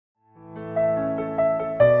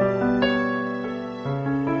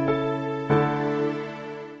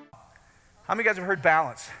How many of you guys have heard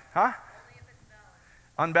balance? Huh?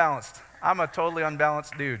 Unbalanced. I'm a totally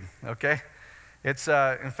unbalanced dude, okay? It's,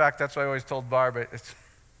 in fact, that's what I always told Barb, but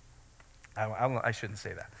I shouldn't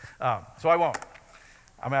say that. So I won't.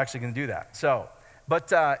 I'm actually going to do that. So,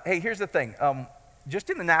 but hey, here's the thing. Just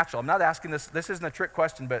in the natural, I'm not asking this isn't a trick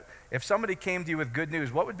question, but if somebody came to you with good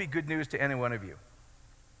news, what would be good news to any one of you?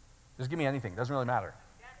 Just give me anything. Doesn't really matter.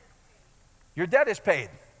 Your debt is paid.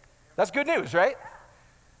 That's good news, right?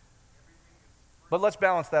 But let's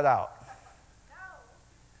balance that out.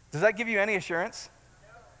 Does that give you any assurance?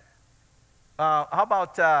 How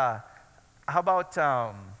about you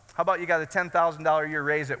got a $10,000 a year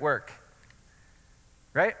raise at work?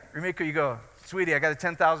 Right? Remiko, you go, sweetie, I got a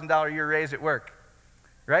 $10,000 a year raise at work.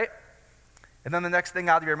 Right? And then the next thing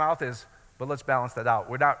out of your mouth is, but let's balance that out.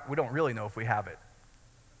 We don't really know if we have it.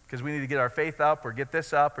 Because we need to get our faith up or get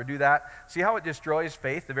this up or do that. See how it destroys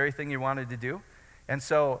faith, the very thing you wanted to do? And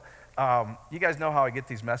so you guys know how I get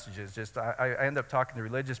these messages. Just I end up talking to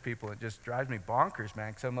religious people. It just drives me bonkers, man.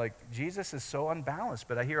 Because I'm like, Jesus is so unbalanced.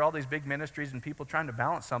 But I hear all these big ministries and people trying to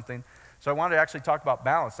balance something. So I wanted to actually talk about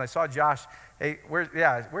balance. And I saw Josh. Hey,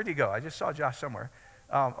 where'd he go? I just saw Josh somewhere.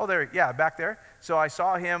 Back there. So I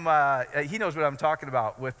saw him, he knows what I'm talking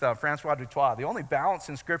about with Francois Dutoit. The only balance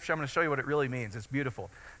in Scripture, I'm going to show you what it really means. It's beautiful.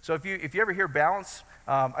 So if you ever hear balance,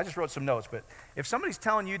 I just wrote some notes, but if somebody's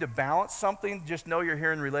telling you to balance something, just know you're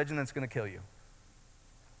hearing religion that's going to kill you.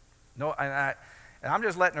 No, and I'm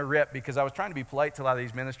just letting her rip because I was trying to be polite to a lot of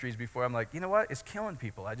these ministries before. I'm like, you know what? It's killing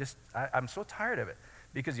people. I'm so tired of it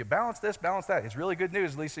because you balance this, balance that. It's really good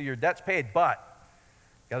news, Lisa, your debt's paid, but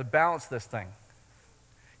you got to balance this thing.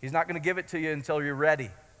 He's not going to give it to you until you're ready.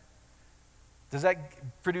 Does that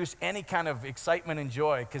produce any kind of excitement and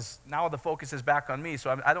joy? Because now the focus is back on me,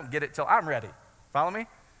 so I don't get it till I'm ready. Follow me?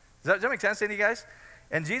 Does that make sense to any of you guys?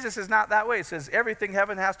 And Jesus is not that way. It says everything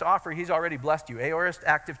heaven has to offer, he's already blessed you. Aorist,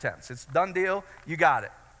 active tense. It's done deal. You got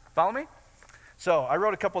it. Follow me? So I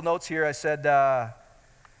wrote a couple notes here. I said,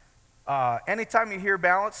 anytime you hear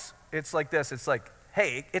balance, it's like this. It's like,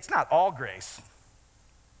 hey, it's not all grace.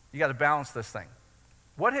 You got to balance this thing.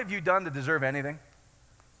 What have you done to deserve anything?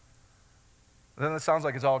 Then it sounds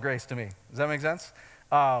like it's all grace to me. Does that make sense?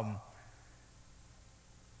 And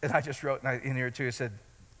I just wrote in here too, I said,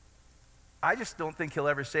 I just don't think he'll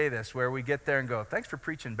ever say this where we get there and go, thanks for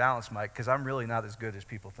preaching balance, Mike, because I'm really not as good as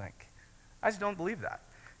people think. I just don't believe that.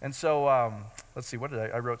 And so, let's see,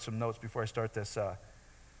 I wrote some notes before I start this.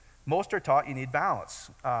 Most are taught you need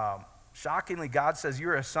balance. Shockingly, God says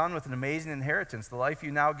you're a son with an amazing inheritance. The life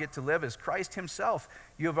you now get to live is Christ himself.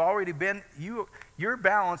 You have already been, your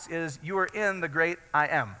balance is you are in the great I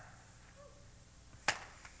am.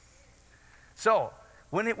 So,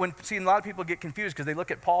 when a lot of people get confused because they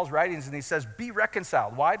look at Paul's writings and he says, be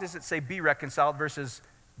reconciled. Why does it say be reconciled versus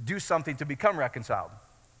do something to become reconciled?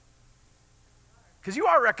 Because you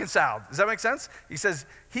are reconciled. Does that make sense? He says,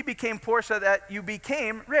 he became poor so that you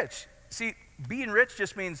became rich. See, being rich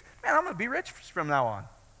just means, man, I'm going to be rich from now on.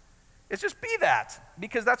 It's just be that,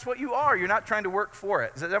 because that's what you are. You're not trying to work for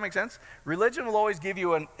it. Does that make sense? Religion will always give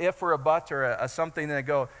you an if or a but or a something, and they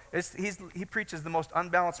go, he preaches the most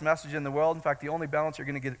unbalanced message in the world. In fact, the only balance you're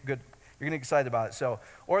going to get good, you're going to get excited about it. So,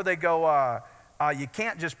 or they go, you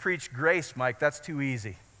can't just preach grace, Mike. That's too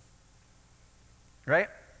easy. Right?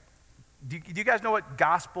 Do you guys know what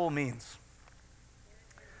gospel means?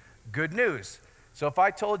 Good news. So if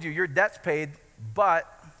I told you your debt's paid, but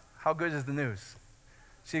how good is the news?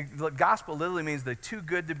 See, the gospel literally means the too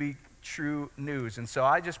good to be true news. And so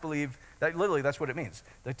I just believe that literally that's what it means.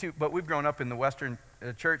 But we've grown up in the Western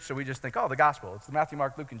church, so we just think, oh, the gospel. It's the Matthew,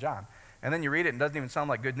 Mark, Luke, and John. And then you read it and it doesn't even sound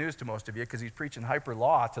like good news to most of you because he's preaching hyper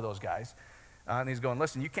law to those guys. And he's going,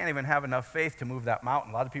 listen, you can't even have enough faith to move that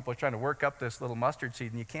mountain. A lot of people are trying to work up this little mustard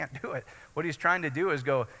seed, and you can't do it. What he's trying to do is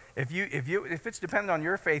go, if it's dependent on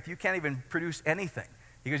your faith, you can't even produce anything.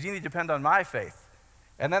 He goes, you need to depend on my faith.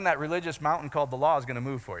 And then that religious mountain called the law is going to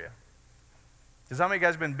move for you. Because how many of you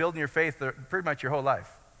guys have been building your faith pretty much your whole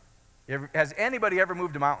life? Has anybody ever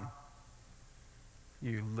moved a mountain?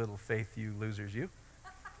 You little faith, you losers, you.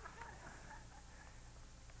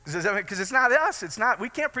 Because it's not us. We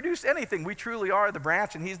can't produce anything. We truly are the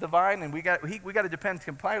branch, and he's the vine, and we got to depend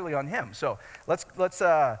completely on him. So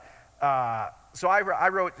so I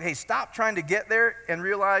wrote, hey, stop trying to get there and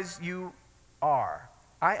realize you are.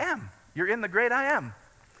 I am. You're in the great I am.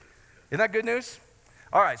 Isn't that good news?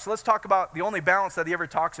 All right, so let's talk about the only balance that he ever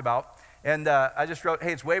talks about. And I just wrote,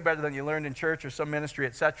 hey, it's way better than you learned in church or some ministry,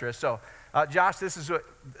 etc. So, Josh, this is what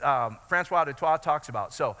Francois Dutoit talks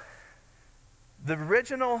about. So, the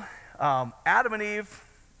original Adam and Eve,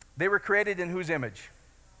 they were created in whose image?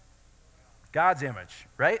 God's image,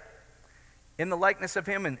 right? in the likeness of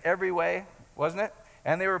him in every way, wasn't it?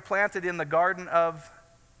 And they were planted in the Garden of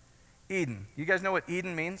Eden. You guys know what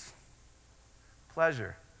Eden means?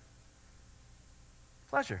 Pleasure.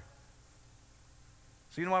 Pleasure.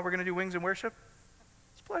 So you know why we're going to do Wings and Worship?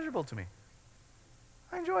 It's pleasurable to me.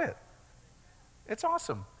 I enjoy it. It's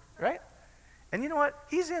awesome, right? And you know what?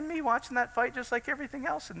 He's in me watching that fight just like everything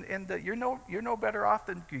else. And you're no better off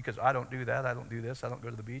than, because I don't do that, I don't do this, I don't go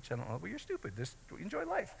to the beach, I don't know. Well, you're stupid. Just enjoy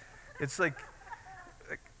life. It's like,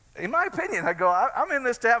 in my opinion, I go, I'm in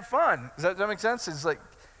this to have fun. Does that make sense? It's like,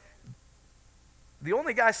 the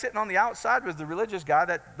only guy sitting on the outside was the religious guy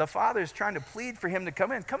that the Father is trying to plead for him to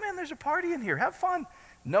come in. Come in, there's a party in here, have fun.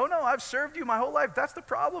 No, I've served you my whole life. That's the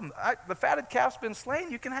problem. The fatted calf's been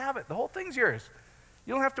slain, you can have it. The whole thing's yours.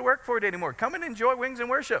 You don't have to work for it anymore. Come and enjoy Wings and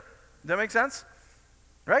Worship. Does that make sense?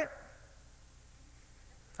 Right?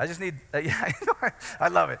 I just need, I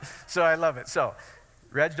love it. So I love it. So,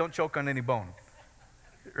 Reg, don't choke on any bone.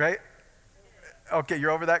 Right? Okay,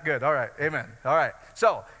 you're over that? Good. All right. Amen. All right.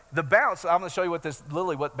 So, the balance, I'm going to show you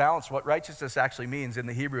what righteousness actually means in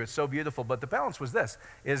the Hebrew. It's so beautiful. But the balance was this,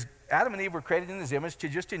 is Adam and Eve were created in his image to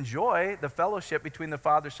just enjoy the fellowship between the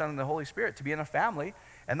Father, Son, and the Holy Spirit, to be in a family.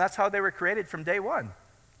 And that's how they were created from day one.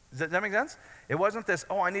 Does that make sense? It wasn't this,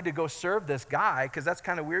 I need to go serve this guy, because that's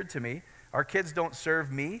kind of weird to me. Our kids don't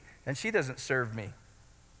serve me, and she doesn't serve me.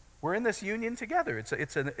 We're in this union together. It's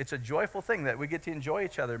a joyful thing that we get to enjoy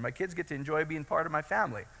each other. My kids get to enjoy being part of my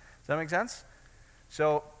family. Does that make sense?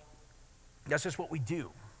 So that's just what we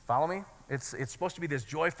do. Follow me? It's supposed to be this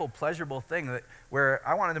joyful, pleasurable thing where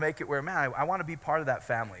I wanted to make it where, man, I want to be part of that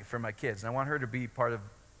family for my kids. And I want her to be part of,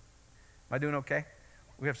 am I doing okay?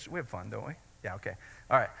 We have fun, don't we? Yeah, okay.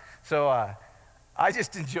 All right. So I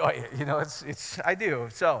just enjoy it. I do.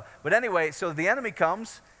 So, but anyway, so the enemy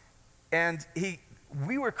comes, and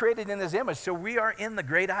we were created in his image, so we are in the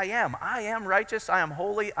great I am. I am righteous, I am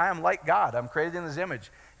holy, I am like God. I'm created in his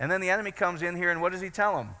image. And then the enemy comes in here, and what does he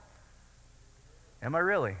tell him? Am I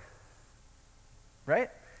really? Right?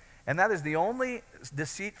 And that is the only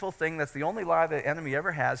deceitful thing, that's the only lie the enemy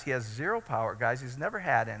ever has. He has zero power, guys. He's never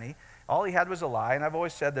had any. All he had was a lie, and I've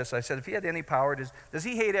always said this. I said, if he had any power, does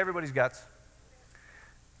he hate everybody's guts?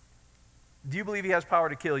 Do you believe he has power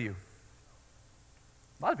to kill you?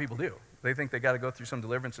 A lot of people do. They think they got to go through some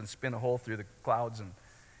deliverance and spin a hole through the clouds, and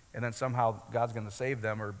then somehow God's going to save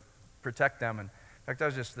them or protect them. And in fact, that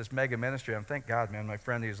was just this mega ministry. Thank God, man. My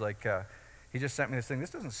friend, he's like, he just sent me this thing.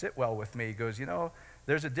 This doesn't sit well with me. He goes,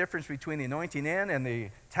 there's a difference between the anointing in and the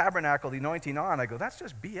tabernacle, the anointing on. I go, that's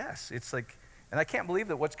just BS. It's like, and I can't believe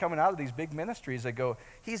that what's coming out of these big ministries, I go,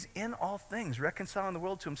 he's in all things, reconciling the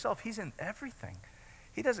world to himself. He's in everything.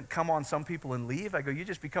 He doesn't come on some people and leave. I go, you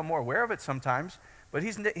just become more aware of it sometimes, but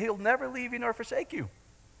he'll never leave you nor forsake you.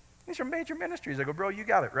 These are major ministries. I go, bro, you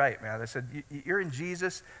got it right, man. I said, you're in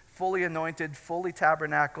Jesus, fully anointed, fully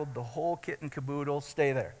tabernacled, the whole kit and caboodle.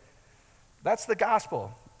 Stay there. That's the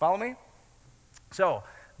gospel. Follow me? So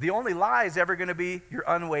the only lie is ever going to be you're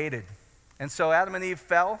unweighted. And so Adam and Eve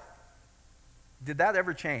fell. Did that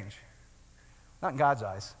ever change? Not in God's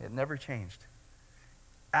eyes. It never changed.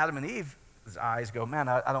 Adam and Eve's eyes go, man,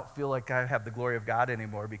 I don't feel like I have the glory of God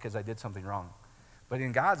anymore because I did something wrong. But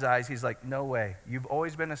in God's eyes, he's like, no way. You've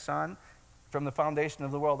always been a son. From the foundation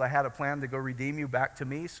of the world, I had a plan to go redeem you back to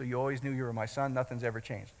me, so you always knew you were my son. Nothing's ever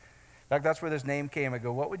changed. In fact, that's where this name came. I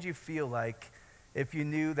go, what would you feel like if you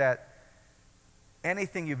knew that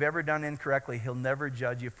anything you've ever done incorrectly, he'll never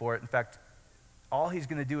judge you for it? In fact, all he's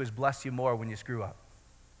going to do is bless you more when you screw up.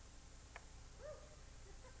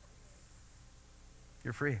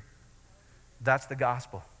 You're free. That's the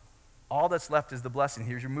gospel. All that's left is the blessing.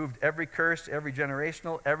 He's removed every curse, every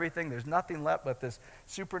generational, everything. There's nothing left but this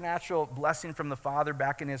supernatural blessing from the Father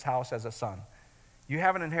back in his house as a son. You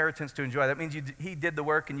have an inheritance to enjoy. That means he did the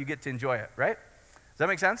work and you get to enjoy it, right? Does that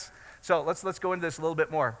make sense? So let's go into this a little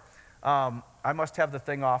bit more. I must have the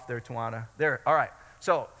thing off there, Tawana. There, all right.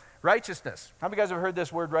 So righteousness. How many of you guys have heard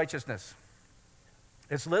this word righteousness?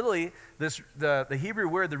 It's literally the Hebrew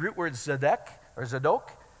word, the root word Zadok.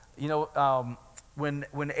 When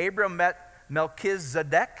Abram met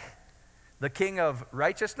Melchizedek, the king of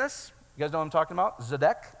righteousness, you guys know what I'm talking about?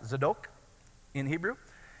 Zadok in Hebrew.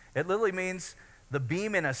 It literally means the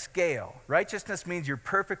beam in a scale. Righteousness means you're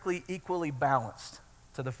perfectly equally balanced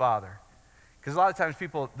to the Father. Because a lot of times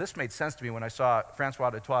this made sense to me when I saw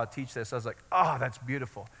Francois Dutoit teach this. I was like, oh, that's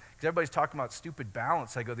beautiful. Because everybody's talking about stupid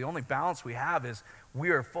balance. I go, the only balance we have is we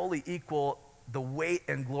are fully equal the weight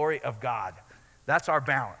and glory of God. That's our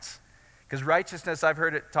balance. Because righteousness, I've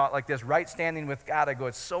heard it taught like this, right standing with God. I go,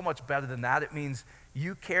 it's so much better than that. It means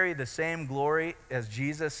you carry the same glory as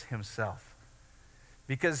Jesus himself.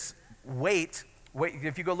 Because weight,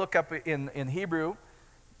 if you go look up in Hebrew,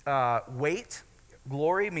 weight,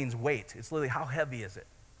 glory means weight. It's literally how heavy is it?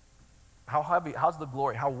 How heavy, how's the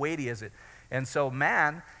glory? How weighty is it? And so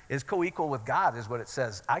man is co-equal with God is what it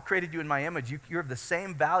says. I created you in my image. You're of the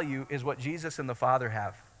same value as what Jesus and the Father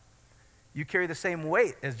have. You carry the same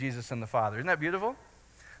weight as Jesus and the Father. Isn't that beautiful?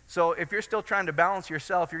 So if you're still trying to balance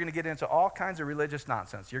yourself, you're going to get into all kinds of religious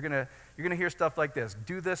nonsense. You're going to hear stuff like this.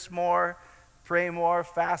 Do this more, pray more,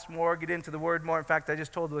 fast more, get into the Word more. In fact, I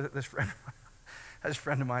just told this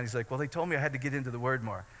friend of mine, he's like, well, they told me I had to get into the Word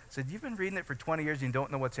more. I said, you've been reading it for 20 years and you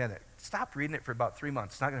don't know what's in it. Stop reading it for about 3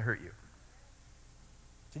 months. It's not going to hurt you.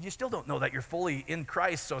 I said, you still don't know that you're fully in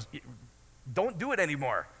Christ, so don't do it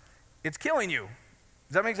anymore. It's killing you.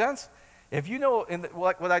 Does that make sense? If you know,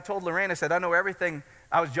 what I told Lorraine, I said, I know everything.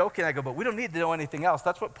 I was joking. I go, but we don't need to know anything else.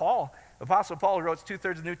 That's what Apostle Paul wrote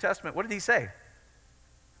 2/3 of the New Testament. What did he say?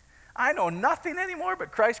 I know nothing anymore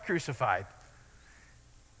but Christ crucified.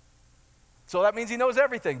 So that means he knows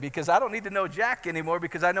everything, because I don't need to know Jack anymore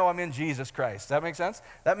because I know I'm in Jesus Christ. Does that make sense?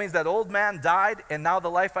 That means that old man died, and now the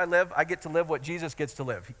life I live, I get to live what Jesus gets to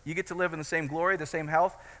live. You get to live in the same glory, the same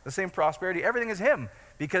health, the same prosperity. Everything is him,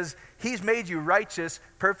 because he's made you righteous,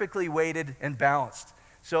 perfectly weighted, and balanced.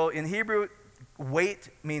 So in Hebrew, weight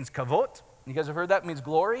means kavot. You guys have heard that? It means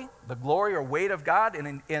glory, the glory or weight of God.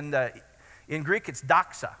 And in Greek, it's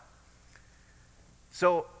doxa.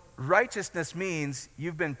 So righteousness means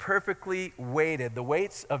you've been perfectly weighted. The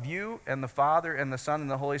weights of you and the Father and the Son and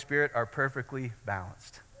the Holy Spirit are perfectly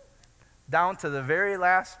balanced, down to the very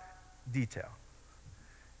last detail.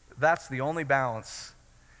 That's the only balance.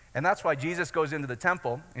 And that's why Jesus goes into the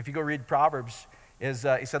temple. If you go read Proverbs, he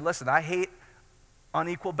said, listen, I hate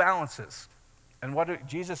unequal balances. And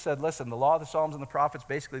Jesus said, listen, the law, the Psalms, and the prophets,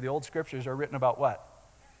 basically the old scriptures, are written about what?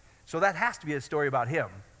 So that has to be a story about him,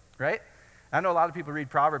 right? I know a lot of people read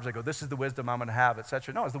Proverbs, they go, this is the wisdom I'm going to have,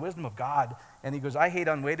 etc. No, it's the wisdom of God. And he goes, I hate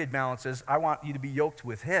unweighted balances. I want you to be yoked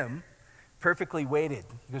with him, perfectly weighted.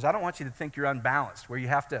 He goes, I don't want you to think you're unbalanced, where you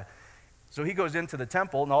have to. So he goes into the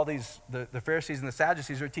temple, and all these, the Pharisees and the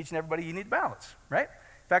Sadducees are teaching everybody you need balance, right?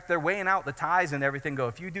 In fact, they're weighing out the tithes and everything, go,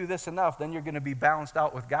 if you do this enough, then you're going to be balanced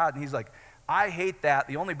out with God. And he's like, I hate that.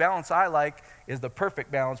 The only balance I like is the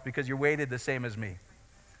perfect balance, because you're weighted the same as me.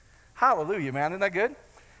 Hallelujah, man. Isn't that good?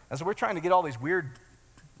 And so we're trying to get all these weird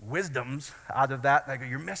wisdoms out of that. And I go,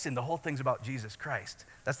 you're missing the whole thing's about Jesus Christ.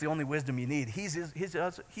 That's the only wisdom you need. He's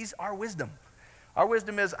our wisdom. Our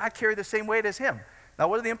wisdom is, I carry the same weight as him. Now,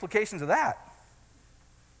 what are the implications of that?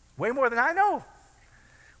 Way more than I know.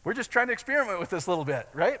 We're just trying to experiment with this a little bit,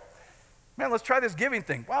 right? Man, let's try this giving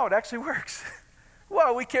thing. Wow, it actually works.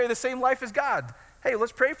 Wow, we carry the same life as God. Hey,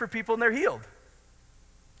 let's pray for people and they're healed.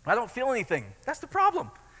 I don't feel anything. That's the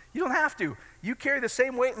problem. You don't have to. You carry the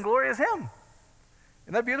same weight and glory as him.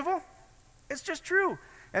 Isn't that beautiful? It's just true.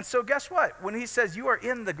 And so guess what? When he says you are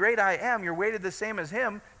in the great I am, you're weighted the same as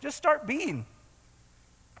him, just start being.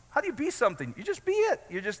 How do you be something? You just be it.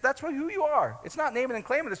 That's who you are. It's not naming and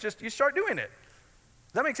claiming. It's just you start doing it.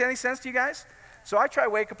 Does that make any sense to you guys? So I try to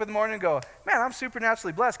wake up in the morning and go, man, I'm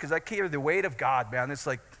supernaturally blessed because I carry the weight of God, man. It's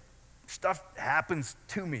like stuff happens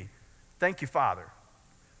to me. Thank you, Father.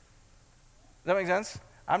 Does that make sense?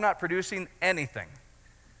 I'm not producing anything.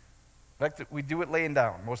 In fact, we do it laying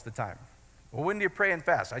down most of the time. Well, when do you pray and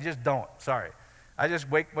fast? I just don't. Sorry. I just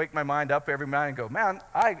wake my mind up every morning and go, man,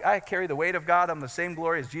 I carry the weight of God. I'm the same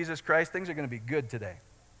glory as Jesus Christ. Things are going to be good today.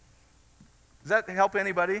 Does that help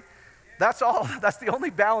anybody? That's all. That's the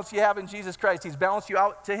only balance you have in Jesus Christ. He's balanced you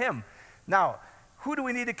out to him. Now, who do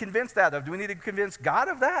we need to convince that of? Do we need to convince God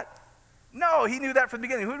of that? No, he knew that from the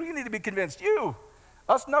beginning. Who do we need to be convinced? You.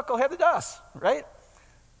 Us knuckleheaded us, right?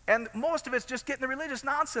 And most of it's just getting the religious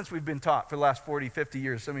nonsense we've been taught for the last 40, 50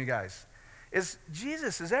 years, some of you guys. Is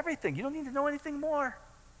Jesus is everything. You don't need to know anything more,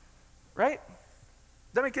 right?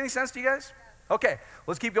 Does that make any sense to you guys? Okay,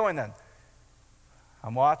 let's keep going then.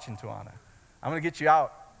 I'm watching, Tawana. I'm going to get you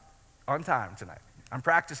out on time tonight. I'm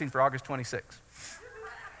practicing for August 26th.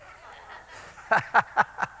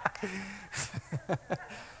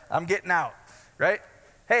 I'm getting out, right?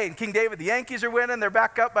 Hey, and King David, the Yankees are winning. They're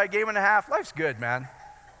back up by a game and a half. Life's good, man.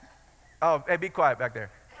 Oh, hey, be quiet back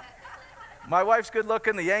there. My wife's good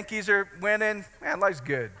looking. The Yankees are winning. Man, life's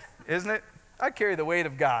good, isn't it? I carry the weight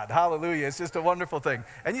of God. Hallelujah. It's just a wonderful thing.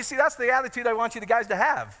 And you see, that's the attitude I want you guys to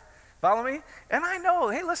have. Follow me? And I know,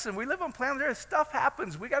 hey, listen, we live on planet Earth. Stuff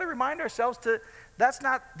happens. We got to remind ourselves that's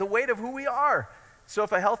not the weight of who we are. So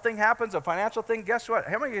if a health thing happens, a financial thing, guess what?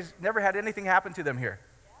 How many of you never had anything happen to them here?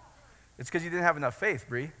 It's because you didn't have enough faith,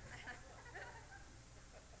 Bree.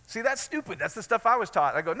 See, that's stupid. That's the stuff I was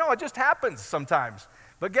taught. I go, no, it just happens sometimes.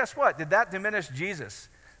 But guess what? Did that diminish Jesus?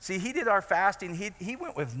 See, he did our fasting. He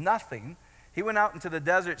went with nothing. He went out into the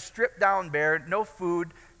desert, stripped down bare, no food,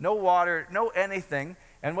 no water, no anything.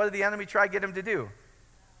 And what did the enemy try to get him to do?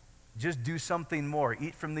 Just do something more.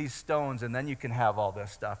 Eat from these stones, and then you can have all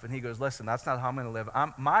this stuff. And he goes, listen, that's not how I'm going to live.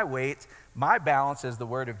 My weight, my balance is the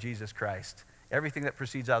word of Jesus Christ. Everything that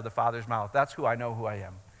proceeds out of the Father's mouth. That's who I know who I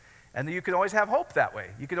am. And you can always have hope that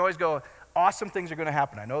way. You can always go, awesome things are going to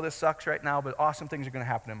happen. I know this sucks right now, but awesome things are going to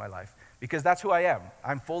happen in my life. Because that's who I am.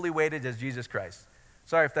 I'm fully weighted as Jesus Christ.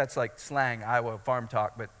 Sorry if that's like slang, Iowa farm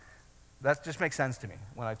talk, but that just makes sense to me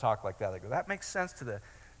when I talk like that. I go, that makes sense to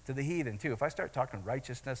the heathen too. If I start talking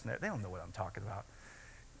righteousness, they don't know what I'm talking about.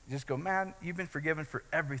 You just go, man, you've been forgiven for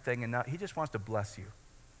everything, and now he just wants to bless you.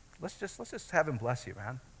 Let's just have him bless you,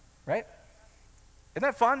 man. Right? Isn't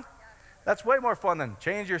that fun? That's way more fun than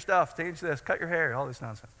change your stuff, change this, cut your hair, all this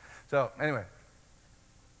nonsense. So anyway.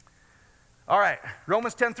 All right,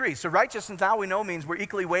 Romans 10:3. So righteousness now we know means we're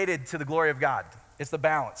equally weighted to the glory of God. It's the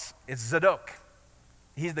balance. It's Zadok.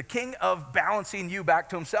 He's the king of balancing you back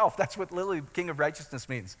to himself. That's what literally king of righteousness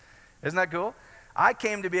means. Isn't that cool? I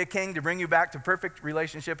came to be a king to bring you back to perfect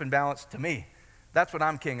relationship and balance to me. That's what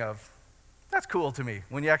I'm king of. That's cool to me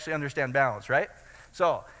when you actually understand balance, right?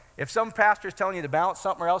 So if some pastor's telling you to balance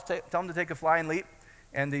something else, tell them to take a flying leap,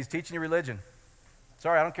 and he's teaching you religion.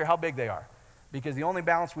 Sorry, I don't care how big they are, because the only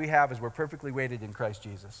balance we have is we're perfectly weighted in Christ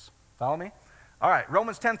Jesus. Follow me? All right,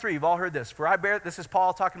 Romans 10:3, you've all heard this. This is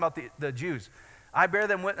Paul talking about the Jews. I bear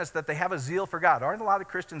them witness that they have a zeal for God. Aren't a lot of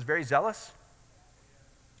Christians very zealous?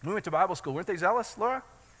 We went to Bible school. Weren't they zealous, Laura?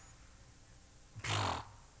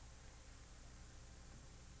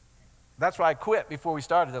 That's why I quit before we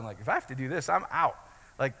started. I'm like, if I have to do this, I'm out.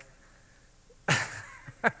 Like,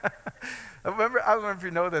 I don't remember if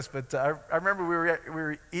you know this, but I remember we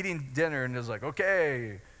were eating dinner, and it was like,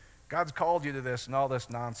 okay, God's called you to this and all this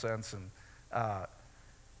nonsense. And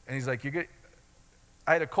he's like,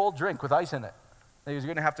 I had a cold drink with ice in it. And he was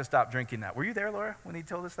going to have to stop drinking that. Were you there, Laura, when he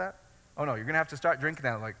told us that? Oh, no, you're going to have to start drinking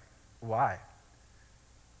that. I'm like, why?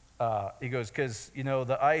 He goes, because,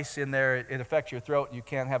 the ice in there, it affects your throat, and you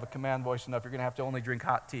can't have a command voice enough. You're going to have to only drink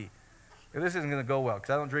hot tea. This isn't going to go well,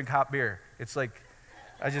 because I don't drink hot beer. It's like,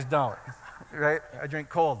 I just don't, right? I drink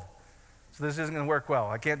cold. So this isn't going to work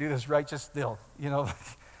well. I can't do this righteous still,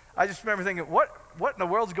 I just remember thinking, what in the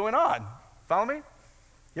world's going on? Follow me?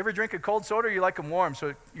 You ever drink a cold soda, or you like them warm,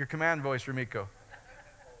 so your command voice, Ramiko?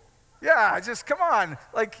 Yeah, just come on.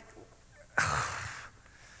 Like,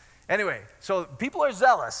 anyway, so people are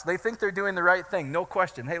zealous. They think they're doing the right thing, no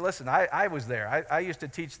question. Hey, listen, I was there. I used to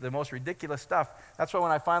teach the most ridiculous stuff. That's why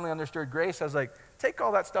when I finally understood grace, I was like, take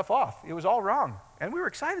all that stuff off. It was all wrong. And we were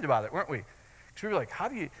excited about it, weren't we? Because we were like, how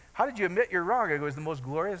did you admit you're wrong? I go, it was the most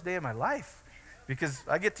glorious day of my life, because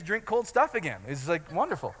I get to drink cold stuff again. It's like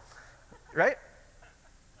wonderful, right?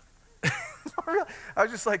 I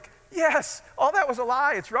was just like, yes, all that was a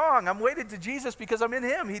lie. It's wrong. I'm weighted to Jesus because I'm in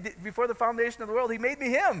him. Before the foundation of the world, he made me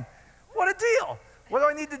him. What a deal. What do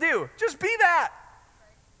I need to do? Just be that.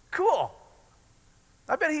 Cool.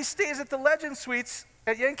 I bet he stays at the Legend Suites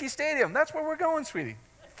at Yankee Stadium. That's where we're going, sweetie.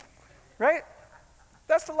 Right?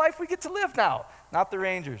 That's the life we get to live now, not the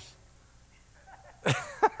Rangers.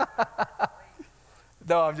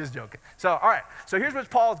 No, I'm just joking. So, all right. So here's what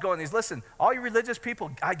Paul's going. He's, listen, all you religious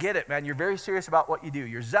people, I get it, man. You're very serious about what you do.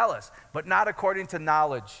 You're zealous, but not according to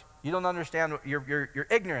knowledge. You don't understand. You're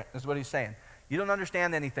ignorant, is what he's saying. You don't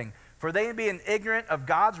understand anything. For they being ignorant of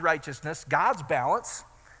God's righteousness, God's balance,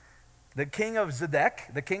 the king of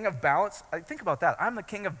Zedek, the king of balance. Think about that. I'm the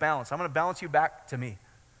king of balance. I'm going to balance you back to me.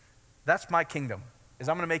 That's my kingdom, is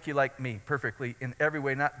I'm going to make you like me perfectly in every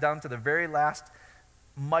way, not down to the very last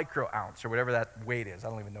micro ounce or whatever that weight is. I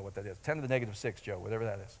don't even know what that is. 10 to the negative 6, Joe, whatever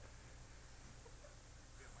that is.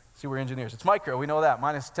 See, we're engineers. It's micro. We know that.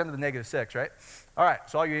 Minus 10 to the negative 6, right? All right.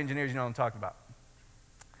 So all you engineers, you know what I'm talking about.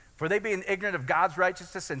 For they being ignorant of God's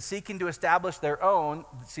righteousness and seeking to establish their own.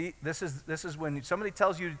 See, this is when somebody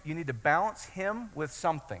tells you you need to balance him with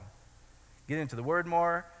something. Get into the word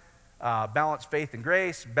more. Balance faith and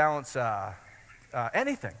grace. Balance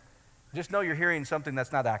anything. Just know you're hearing something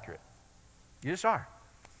that's not accurate. You just are.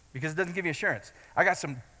 Because it doesn't give you assurance. I got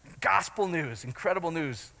some gospel news, incredible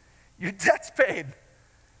news. Your debt's paid,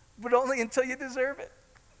 but only until you deserve it.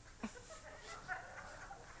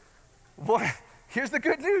 Boy, here's the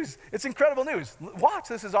good news. It's incredible news. Watch,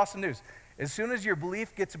 this is awesome news. As soon as your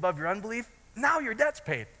belief gets above your unbelief, now your debt's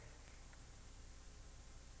paid.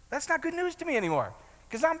 That's not good news to me anymore,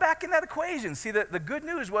 because I'm back in that equation. See, the good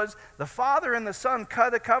news was the Father and the Son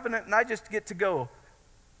cut a covenant, and I just get to go,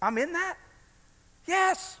 I'm in that?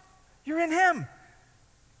 Yes, you're in him.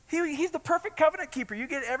 He's the perfect covenant keeper. You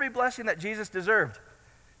get every blessing that Jesus deserved.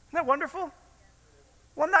 that wonderful?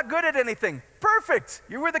 Well, I'm not good at anything. Perfect.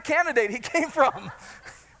 You were the candidate he came from.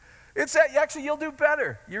 It's that actually you'll do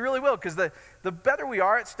better. You really will, because the better we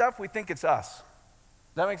are at stuff, we think it's us. Does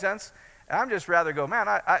that make sense? And I'm just rather go, man,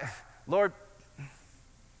 Lord,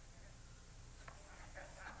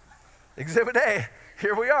 Exhibit A,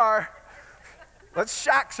 here we are. Let's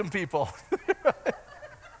shock some people.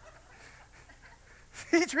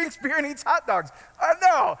 He drinks beer and eats hot dogs. I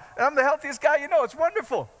know. And I'm the healthiest guy you know. It's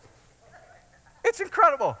wonderful. It's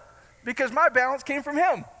incredible because my balance came from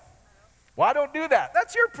him. Well, I don't do that.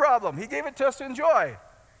 That's your problem. He gave it to us to enjoy.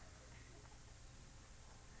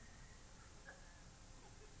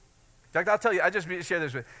 In fact, I'll tell you, I just share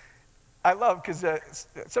this with you. I love, because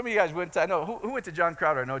some of you guys went to, I know, who went to John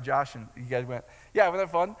Crowder? I know Josh and you guys went. Yeah, wasn't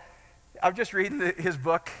that fun? I'm just reading his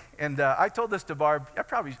book, and I told this to Barb.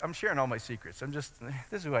 I'm sharing all my secrets. This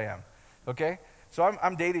is who I am, okay? So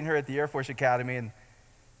I'm dating her at the Air Force Academy,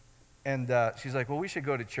 and she's like, well, we should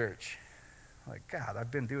go to church. I'm like, God,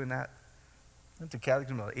 I've been doing that. I went to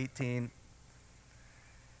catechism when I was 18.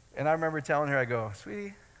 And I remember telling her, I go,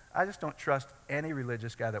 sweetie, I just don't trust any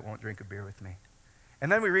religious guy that won't drink a beer with me.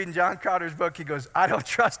 And then we read in John Crowder's book, he goes, I don't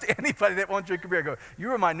trust anybody that won't drink a beer. I go,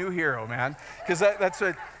 you are my new hero, man. Because that's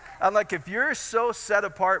what, I'm like, if you're so set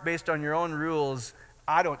apart based on your own rules,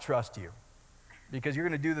 I don't trust you. Because you're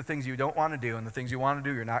going to do the things you don't want to do, and the things you want to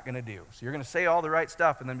do, you're not going to do. So you're going to say all the right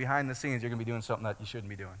stuff, and then behind the scenes, you're going to be doing something that you shouldn't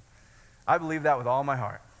be doing. I believe that with all my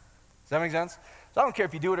heart. Does that make sense? So I don't care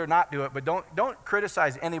if you do it or not do it, but don't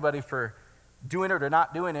criticize anybody for doing it or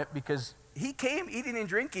not doing it, because he came eating and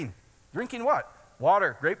drinking. Drinking what?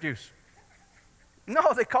 Water, grape juice.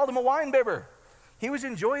 No, they called him a wine bibber. He was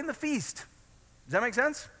enjoying the feast. Does that make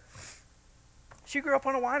sense? She grew up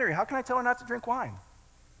on a winery. How can I tell her not to drink wine?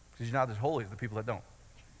 Because she's not as holy as the people that don't.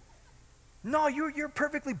 No, you're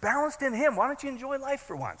perfectly balanced in him. Why don't you enjoy life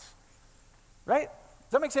for once? Right?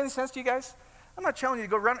 Does that make any sense to you guys? I'm not telling you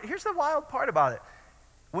to go run. Here's the wild part about it.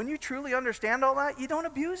 When you truly understand all that, you don't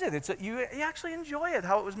abuse it. You actually enjoy it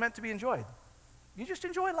how it was meant to be enjoyed. You just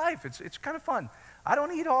enjoy life. It's kind of fun. I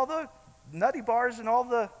don't eat all the nutty bars and all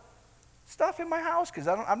the stuff in my house because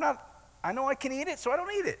I know I can eat it, so I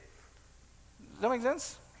don't eat it. Does that make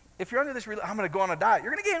sense? If you're under this, I'm going to go on a diet,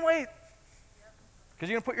 you're going to gain weight because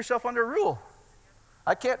you're going to put yourself under a rule.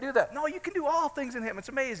 I can't do that. No, you can do all things in him. It's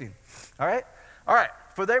amazing. All right? All right.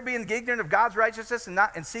 For their being ignorant of God's righteousness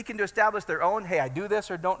and seeking to establish their own, hey, I do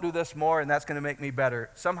this or don't do this more, and that's going to make me better,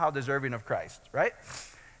 somehow deserving of Christ, right?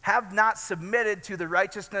 Have not submitted to the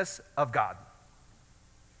righteousness of God.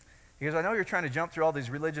 He goes, I know you're trying to jump through all these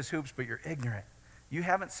religious hoops, but you're ignorant. You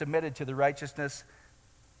haven't submitted to the righteousness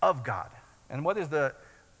of God. And what is the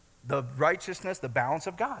righteousness, the balance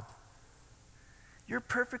of God? You're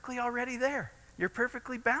perfectly already there. You're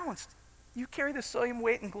perfectly balanced. You carry the same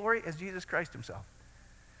weight and glory as Jesus Christ himself.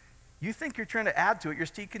 You think you're trying to add to it. You're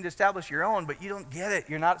seeking to establish your own, but you don't get it.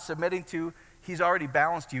 You're not submitting to, he's already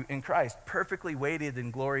balanced you in Christ, perfectly weighted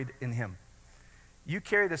and gloried in him. You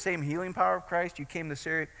carry the same healing power of Christ. You came to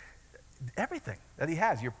share everything that he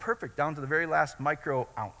has. You're perfect down to the very last micro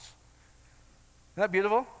ounce. Isn't that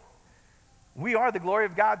beautiful? We are the glory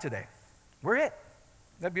of God today. We're it.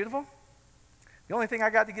 Isn't that beautiful? The only thing I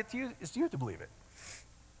got to get to you is you to believe it.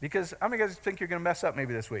 Because how many guys think you're going to mess up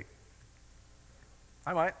maybe this week?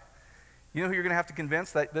 I might. You know who you're going to have to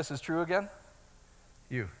convince that this is true again?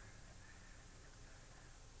 You.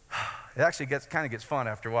 It actually kind of gets fun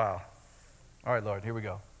after a while. All right, Lord, here we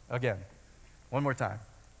go. Again. One more time.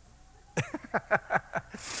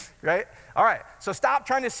 Right? All right. So stop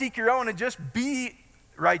trying to seek your own and just be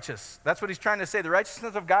righteous. That's what he's trying to say. The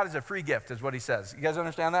righteousness of God is a free gift, is what he says. You guys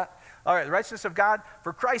understand that? All right. The righteousness of God,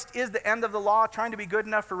 for Christ is the end of the law, trying to be good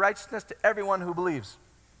enough for righteousness to everyone who believes.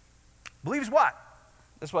 Believes what?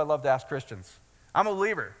 That's what I love to ask Christians. I'm a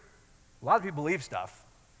believer. A lot of people believe stuff.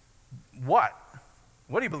 What?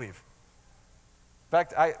 What do you believe? In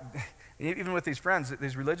fact, even with these friends,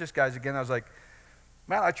 these religious guys, again, I was like,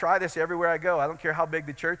 man, I try this everywhere I go. I don't care how big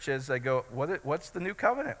the church is. I go, what's the new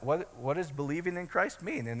covenant? What does believing in Christ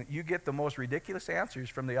mean? And you get the most ridiculous answers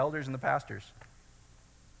from the elders and the pastors.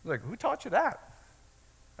 Like, who taught you that?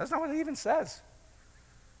 That's not what it even says.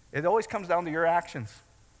 It always comes down to your actions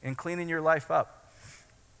and cleaning your life up.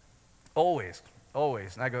 Always,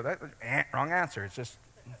 always. And I go, wrong answer. It's just,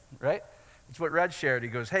 right? It's what Red shared. He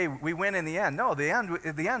goes, hey, we win in the end. No, the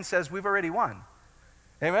end says we've already won.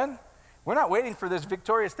 Amen? We're not waiting for this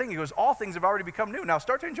victorious thing. He goes, all things have already become new. Now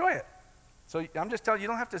start to enjoy it. So I'm just telling you, you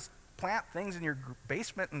don't have to plant things in your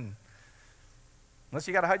basement unless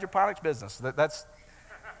you got a hydroponics business.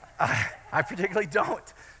 I particularly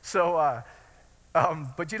don't. So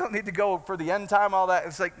But you don't need to go for the end time, all that.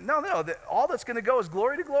 It's like, no, all that's going to go is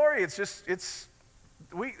glory to glory.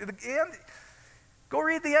 Go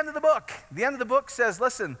read the end of the book. The end of the book says,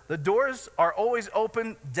 listen, the doors are always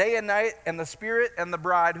open day and night, and the Spirit and the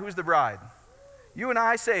bride, who's the bride? You and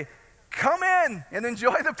I say, come in and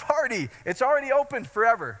enjoy the party. It's already opened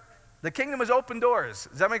forever. The kingdom is open doors.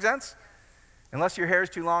 Does that make sense? Unless your hair is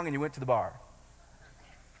too long and you went to the bar.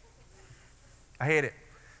 I hate it.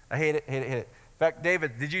 I hate it. In fact,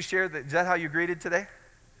 David, did you share that? Is that how you greeted today?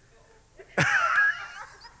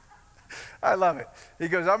 I love it. He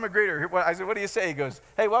goes, I'm a greeter. I said, what do you say? He goes,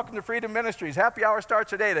 hey, welcome to Freedom Ministries. Happy hour starts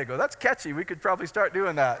today. They go, that's catchy. We could probably start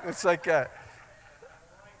doing that. It's like,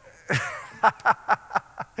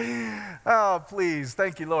 oh, please.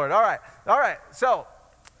 Thank you, Lord. All right. So,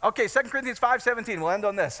 okay, 2 Corinthians 5:17. We'll end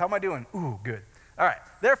on this. How am I doing? Ooh, good. All right.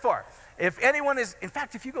 Therefore, if anyone is, in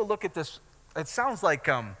fact, if you go look at this, it sounds like,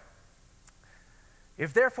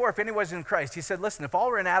 if anyone is in Christ, he said, listen, if all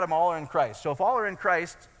are in Adam, all are in Christ. So if all are in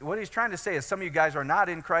Christ, what he's trying to say is some of you guys are not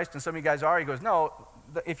in Christ and some of you guys are. He goes, no,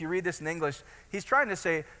 if you read this in English, he's trying to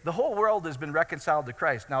say the whole world has been reconciled to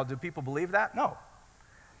Christ. Now, do people believe that? No.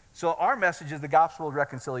 So our message is the gospel of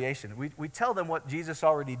reconciliation. We tell them what Jesus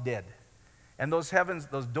already did. And those heavens,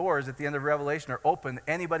 those doors at the end of Revelation are open.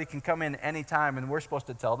 Anybody can come in anytime, and we're supposed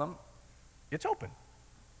to tell them it's open.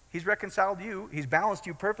 He's reconciled you. He's balanced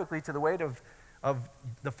you perfectly to the weight of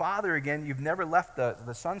the Father again. You've never left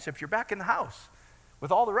the sonship. You're back in the house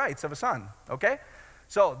with all the rights of a son, okay?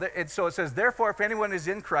 So it says, therefore, if anyone is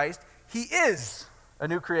in Christ, he is a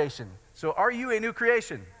new creation. So are you a new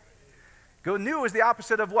creation? Go new is the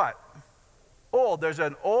opposite of what? Old. There's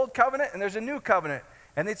an old covenant and there's a new covenant.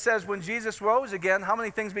 And it says when Jesus rose again, how many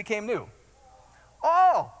things became new?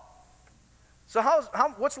 All. So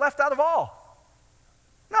what's left out of all?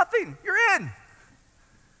 Nothing. You're in.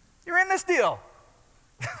 You're in this deal.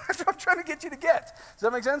 That's what I'm trying to get you to get. Does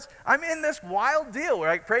that make sense? I'm in this wild deal where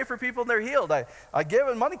I pray for people and they're healed. I give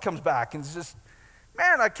and money comes back. And it's just,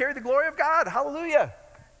 man, I carry the glory of God. Hallelujah.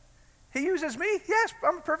 He uses me. Yes,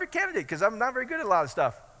 I'm a perfect candidate because I'm not very good at a lot of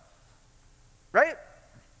stuff. Right?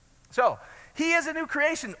 So, he is a new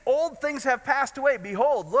creation. Old things have passed away.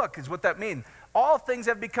 Behold, look, is what that means. All things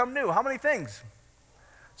have become new. How many things?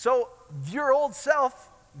 So, your old self,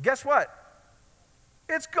 guess what?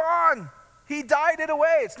 It's gone. He died it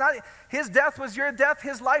away. It's not, his death was your death.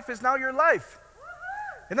 His life is now your life.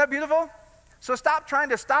 Isn't that beautiful? So stop trying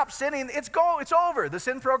to stop sinning. It's over. The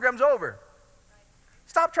sin program's over.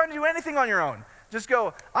 Stop trying to do anything on your own. Just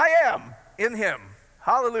go, I am in him.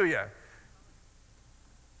 Hallelujah.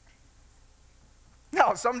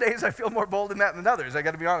 Now, some days I feel more bold in that than others. I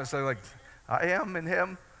got to be honest. I'm like, I am in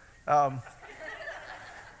him.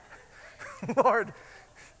 Lord,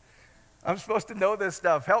 I'm supposed to know this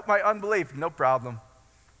stuff. Help my unbelief. No problem.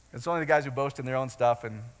 It's only the guys who boast in their own stuff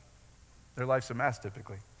and their life's a mess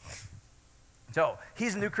typically. So,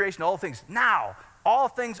 he's a new creation, all things. Now, all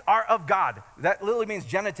things are of God. That literally means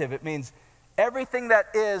genitive. It means everything that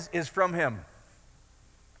is from him.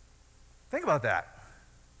 Think about that.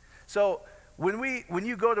 So, when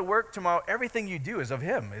you go to work tomorrow, everything you do is of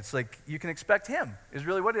him. It's like you can expect him is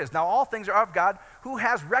really what it is. Now, all things are of God who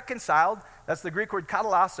has reconciled, that's the Greek word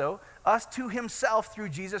katalasso, us to himself through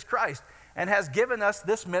Jesus Christ and has given us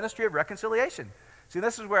this ministry of reconciliation. See,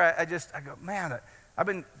 this is where I go, man, I've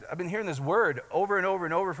been hearing this word over and over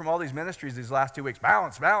and over from all these ministries these last 2 weeks.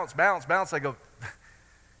 Balance, balance, balance, balance. I go,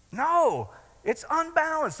 no, it's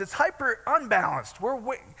unbalanced. It's hyper unbalanced.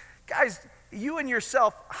 Guys, you and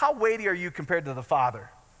yourself, how weighty are you compared to the Father?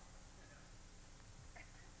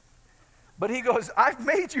 But he goes, I've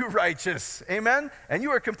made you righteous, amen? And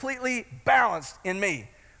you are completely balanced in me.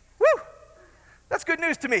 Woo! That's good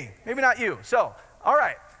news to me. Maybe not you. So, all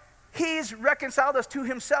right. He's reconciled us to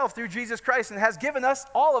himself through Jesus Christ and has given us,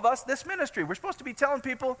 all of us, this ministry. We're supposed to be telling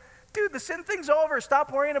people, dude, the sin thing's over.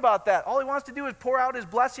 Stop worrying about that. All he wants to do is pour out his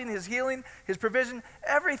blessing, his healing, his provision,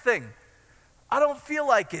 everything. I don't feel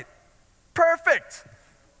like it. Perfect.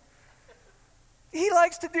 He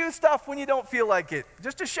likes to do stuff when you don't feel like it,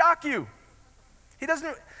 just to shock you. He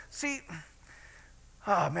doesn't, see,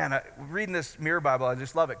 oh man, reading this Mirror Bible, I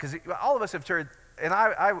just love it, because all of us have heard, and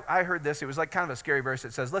I heard this, it was like kind of a scary verse.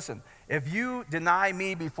 It says, listen, if you deny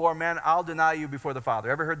me before men, I'll deny you before the Father.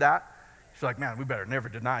 Ever heard that? It's like, man, we better never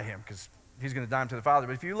deny him, because he's going to deny him to the Father.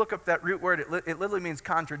 But if you look up that root word, it literally means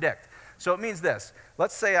contradict. So it means this.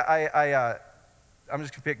 Let's say I'm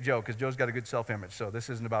just going to pick Joe because Joe's got a good self-image, so this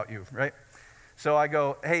isn't about you, right? So I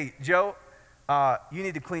go, hey, Joe, you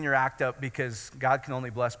need to clean your act up because God can only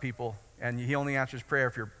bless people, and he only answers prayer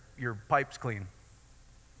if your pipe's clean.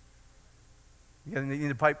 You need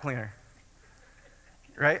a pipe cleaner.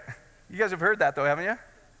 right? You guys have heard that though, haven't you?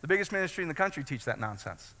 The biggest ministry in the country teach that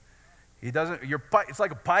nonsense. He doesn't, it's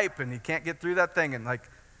like a pipe and you can't get through that thing. And like,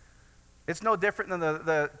 it's no different than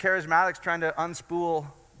the charismatics trying to unspool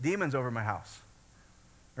demons over my house,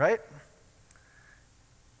 right?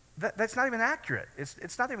 That's not even accurate.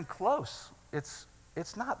 It's not even close. It's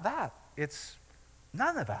not that. It's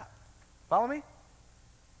none of that. Follow me? I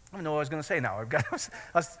don't even know what I was going to say now. What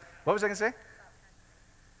was I going to say?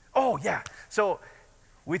 Oh, yeah. So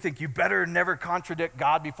we think you better never contradict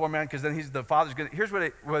God before man because then the Father's going to. Here's what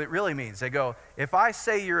it really means. They go, if I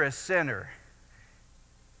say you're a sinner,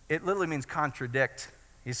 it literally means contradict.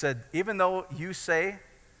 He said, even though you say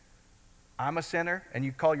I'm a sinner and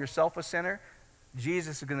you call yourself a sinner,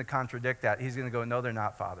 Jesus is going to contradict that. He's going to go, no, they're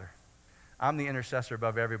not, Father. I'm the intercessor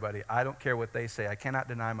above everybody. I don't care what they say. I cannot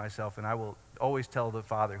deny myself, and I will always tell the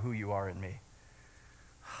Father who you are in me.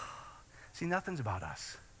 See, nothing's about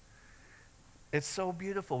us. It's so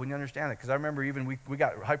beautiful when you understand it, because I remember even we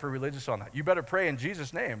got hyper-religious on that. You better pray in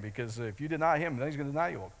Jesus' name, because if you deny him, then he's going to deny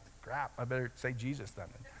you. Well, crap, I better say Jesus then.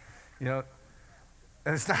 You know,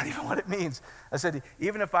 and it's not even what it means. I said,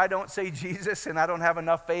 even if I don't say Jesus and I don't have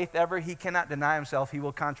enough faith ever, he cannot deny himself. He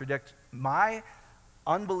will contradict my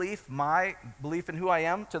unbelief, my belief in who I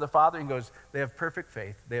am to the Father, and goes, they have perfect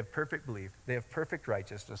faith, they have perfect belief, they have perfect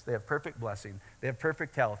righteousness, they have perfect blessing, they have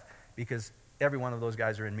perfect health, because every one of those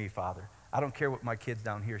guys are in me, Father. I don't care what my kids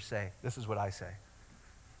down here say. This is what I say.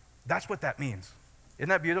 That's what that means. Isn't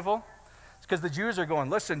that beautiful? It's because the Jews are going,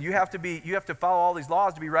 listen, you have to follow all these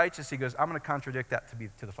laws to be righteous. He goes, I'm going to contradict that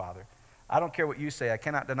to the Father. I don't care what you say. I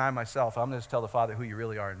cannot deny myself. I'm going to just tell the Father who you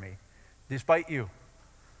really are in me, despite you.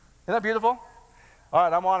 Isn't that beautiful? All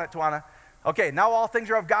right, I'm on it, Tawana. Okay, now all things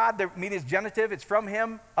are of God. The meaning is genitive. It's from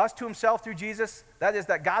him, us to himself through Jesus. That is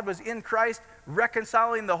that God was in Christ,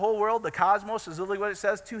 reconciling the whole world. The cosmos is literally what it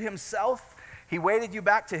says, to himself. He weighted you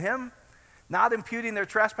back to him, not imputing their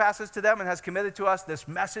trespasses to them, and has committed to us this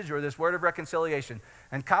message or this word of reconciliation.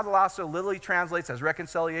 And katalasso literally translates as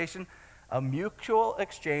reconciliation, a mutual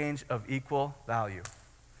exchange of equal value.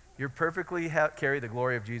 You perfectly carry the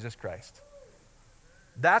glory of Jesus Christ.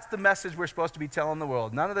 That's the message we're supposed to be telling the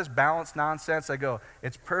world. None of this balanced nonsense. I go,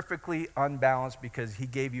 it's perfectly unbalanced because he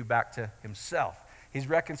gave you back to himself. He's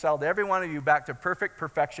reconciled every one of you back to perfect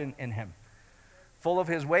perfection in him. Full of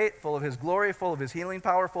his weight, full of his glory, full of his healing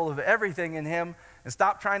power, full of everything in him. And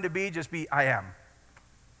stop trying to be, just be, I am.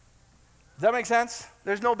 Does that make sense?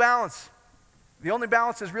 There's no balance. The only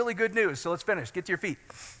balance is really good news. So let's finish. Get to your feet.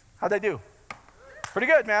 How'd I do? Pretty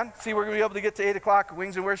good, man. See, we're going to be able to get to 8 o'clock,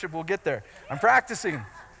 Wings and Worship. We'll get there. I'm practicing.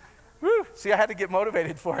 Woo. See, I had to get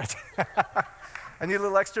motivated for it. I need a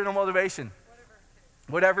little external motivation.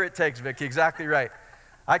 Whatever it takes, Vicky. Exactly right.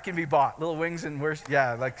 I can be bought. Little Wings and Worship.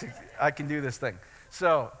 Yeah, I can do this thing.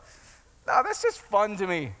 So, no, that's just fun to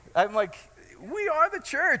me. I'm like, we are the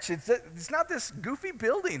church. It's not this goofy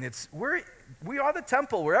building. We are the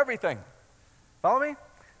temple. We're everything. Follow me?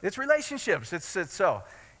 It's relationships. It's so.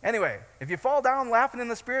 Anyway, if you fall down laughing in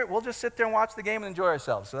the Spirit, we'll just sit there and watch the game and enjoy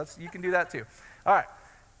ourselves. So you can do that too. All right.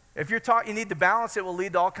 If you're taught you need to balance, it will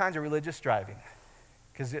lead to all kinds of religious striving.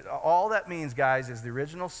 Because all that means, guys, is the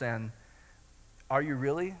original sin. Are you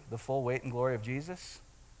really the full weight and glory of Jesus?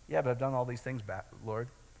 Yeah, but I've done all these things back, Lord.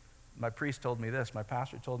 My priest told me this. My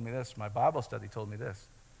pastor told me this. My Bible study told me this.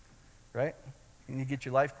 Right? You need to get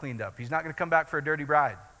your life cleaned up. He's not going to come back for a dirty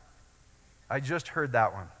bride. I just heard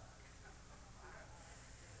that one.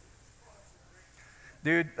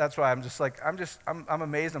 Dude, that's why I'm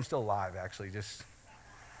amazed I'm still alive, actually.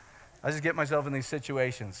 I just get myself in these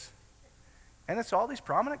situations. And it's all these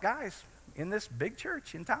prominent guys in this big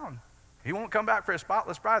church in town. He won't come back for a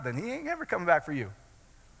spotless bride, then he ain't ever coming back for you.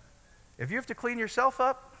 If you have to clean yourself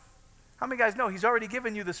up, how many guys know he's already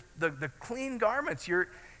given you the clean garments? You're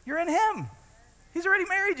in him. He's already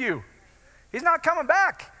married you. He's not coming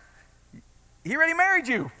back. He already married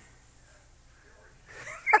you.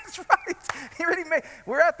 That's right.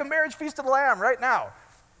 We're at the marriage feast of the Lamb right now.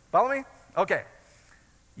 Follow me? Okay.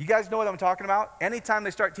 You guys know what I'm talking about? Anytime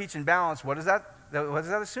they start teaching balance, what does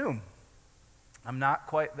that assume? I'm not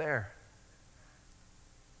quite there.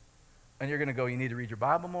 And you're going to go, you need to read your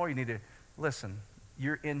Bible more. You need to listen.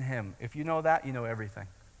 You're in him. If you know that, you know everything.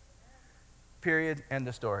 Period. End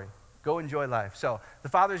of story. Go enjoy life. So the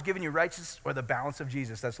Father's given you righteousness or the balance of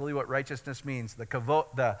Jesus. That's really what righteousness means. The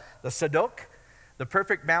sadok, the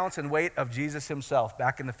perfect balance and weight of Jesus himself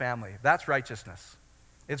back in the family. That's righteousness.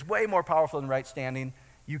 It's way more powerful than right standing.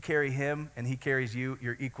 You carry him and he carries you.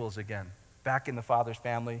 You're equals again. Back in the Father's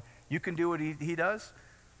family. You can do what he does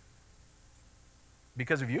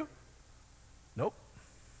because of you? Nope.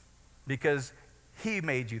 Because He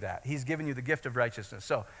made you that. He's given you the gift of righteousness.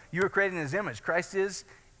 So you were created in his image. Christ is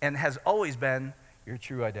and has always been your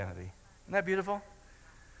true identity. Isn't that beautiful?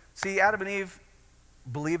 See, Adam and Eve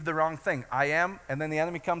believed the wrong thing. I am, and then the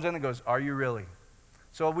enemy comes in and goes, are you really?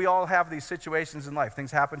 So we all have these situations in life.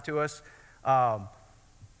 Things happen to us. How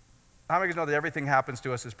many of you know that everything happens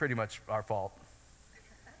to us is pretty much our fault?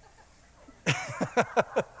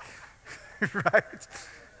 Right?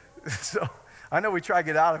 So I know we try to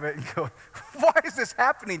get out of it and go, why is this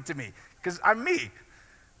happening to me? Because I'm me,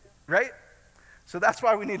 right? So that's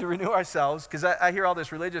why we need to renew ourselves, because I hear all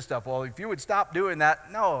this religious stuff. Well, if you would stop doing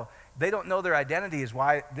that, no, they don't know their identity is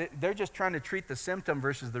why. They're just trying to treat the symptom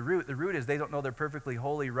versus the root. The root is they don't know they're perfectly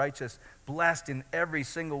holy, righteous, blessed in every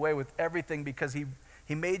single way with everything because he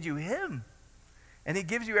made you him. And he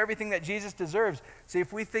gives you everything that Jesus deserves. See,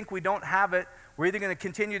 if we think we don't have it, we're either going to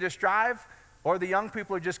continue to strive, or the young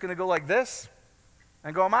people are just going to go like this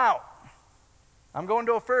and go, I'm out. I'm going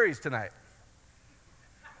to a Furries tonight.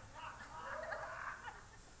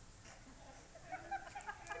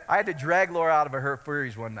 I had to drag Laura out of her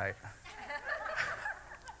Furries one night.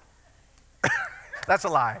 That's a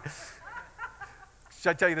lie. Should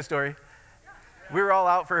I tell you the story? We were all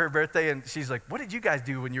out for her birthday, and she's like, what did you guys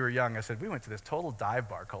do when you were young? I said, we went to this total dive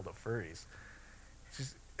bar called a Furries.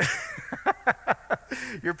 She's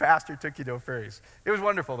your pastor took you to a Furries. It was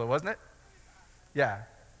wonderful, though, wasn't it? Yeah.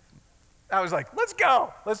 I was like, let's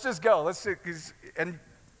go. Let's just go. And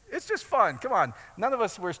it's just fun. Come on. None of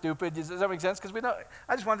us were stupid. Does that make sense? Because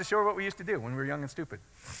I just wanted to show her what we used to do when we were young and stupid.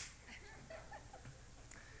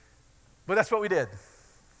 But that's what we did.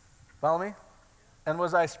 Follow me? And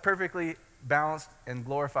was I perfectly balanced and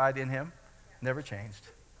glorified in him? Never changed.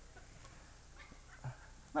 Isn't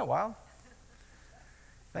that wild?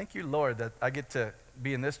 Thank you, Lord, that I get to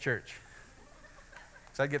be in this church.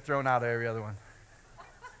 Because I get thrown out of every other one.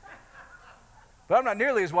 But I'm not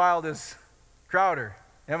nearly as wild as Crowder,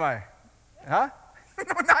 am I? Huh?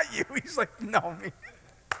 No, not you. He's like, no, me.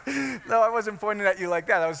 No, I wasn't pointing at you like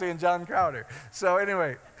that. I was saying John Crowder. So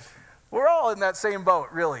anyway, we're all in that same boat,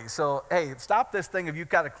 really. So, hey, stop this thing of you've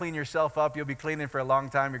got to clean yourself up. You'll be cleaning for a long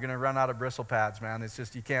time. You're going to run out of bristle pads, man. It's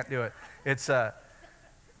just, you can't do it.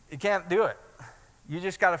 You can't do it. You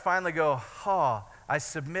just got to finally go, I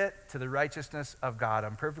submit to the righteousness of God.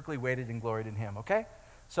 I'm perfectly weighted and gloried in him, okay?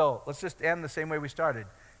 So let's just end the same way we started.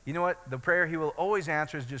 You know what? The prayer he will always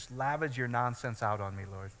answer is just lavish your nonsense out on me,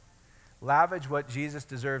 Lord. Lavish what Jesus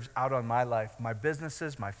deserves out on my life, my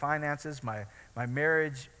businesses, my finances, my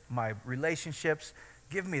marriage, my relationships.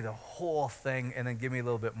 Give me the whole thing and then give me a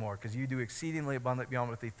little bit more, because you do exceedingly abundant beyond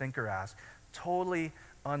what they think or ask. Totally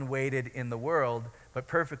unweighted in the world, but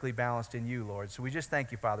perfectly balanced in you, Lord. So we just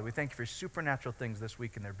thank you, Father. We thank you for supernatural things this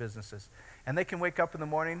week in their businesses. And they can wake up in the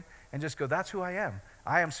morning and just go, that's who I am.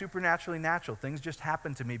 I am supernaturally natural. Things just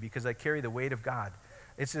happen to me because I carry the weight of God.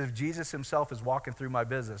 It's as if Jesus himself is walking through my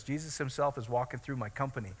business. Jesus himself is walking through my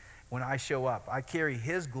company. When I show up, I carry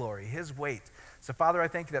his glory, his weight. So, Father, I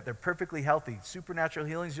thank you that they're perfectly healthy. Supernatural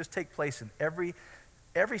healings just take place in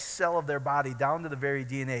every cell of their body, down to the very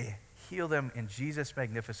DNA. Heal them in Jesus'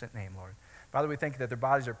 magnificent name, Lord. Father, we thank you that their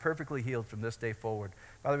bodies are perfectly healed from this day forward.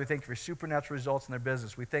 Father, we thank you for supernatural results in their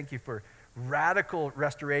business. We thank you for radical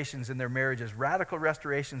restorations in their marriages, radical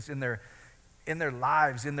restorations in their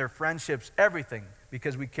lives, in their friendships, everything,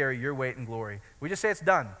 because we carry your weight and glory. We just say it's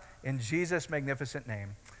done in Jesus' magnificent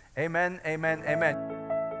name. Amen, amen, amen.